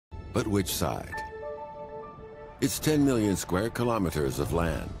But which side? It's 10 million square kilometers of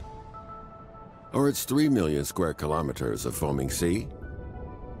land. Or it's 3 million square kilometers of foaming sea?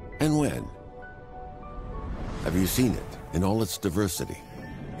 And when? Have you seen it in all its diversity,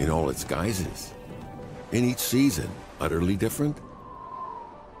 in all its guises? In each season, utterly different?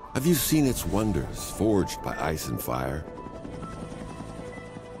 Have you seen its wonders forged by ice and fire?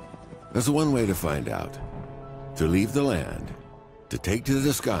 There's one way to find out. To leave the land, to take to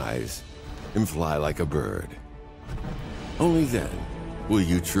the skies, and fly like a bird. Only then will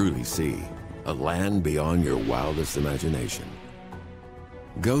you truly see a land beyond your wildest imagination.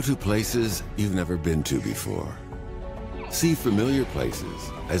 Go to places you've never been to before. See familiar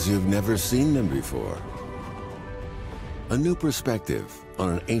places as you've never seen them before. A new perspective on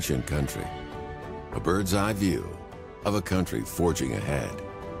an ancient country. A bird's eye view of a country forging ahead.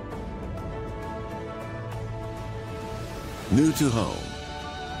 New to home,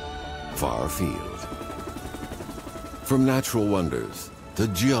 far afield. From natural wonders to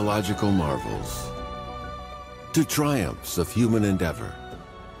geological marvels, to triumphs of human endeavor.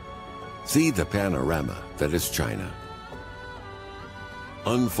 See the panorama that is China.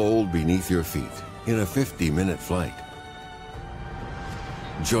 Unfold beneath your feet in a 50-minute flight.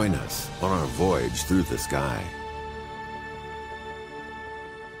 Join us on our voyage through the sky.